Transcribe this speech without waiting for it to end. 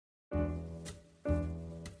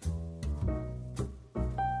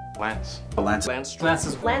Lance. Lance. Lance Strum.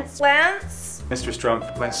 Lance. Mr. Strum.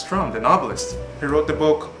 Lance Strum, the novelist. He wrote the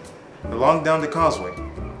book Along Down the Causeway,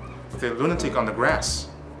 The Lunatic on the Grass,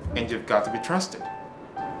 and You've Got to Be Trusted.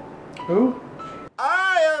 Who?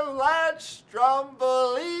 I am Lance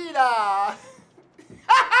Strumbelina.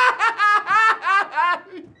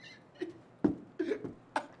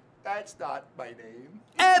 That's not my name.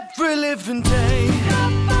 Every living day,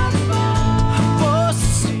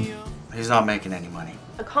 He's not making any money.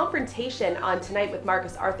 A confrontation on Tonight with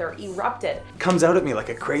Marcus Arthur erupted. Comes out at me like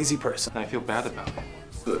a crazy person. I feel bad about it.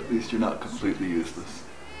 But at least you're not completely useless.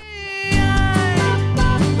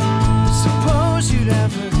 Suppose you'd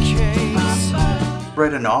have a case.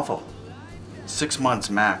 Write a novel. 6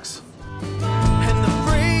 months max. And the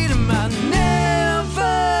freedom I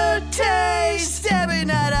never taste every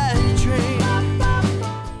night I dream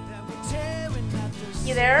that we're tearing at the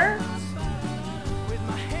You there? with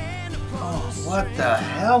my hand upon the What the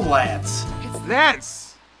hell, Lance?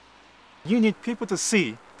 Lance! You need people to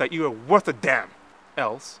see that you are worth a damn.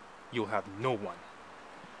 Else, you'll have no one.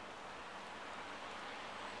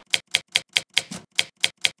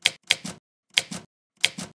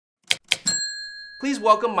 Please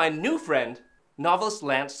welcome my new friend, novelist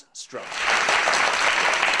Lance Strum.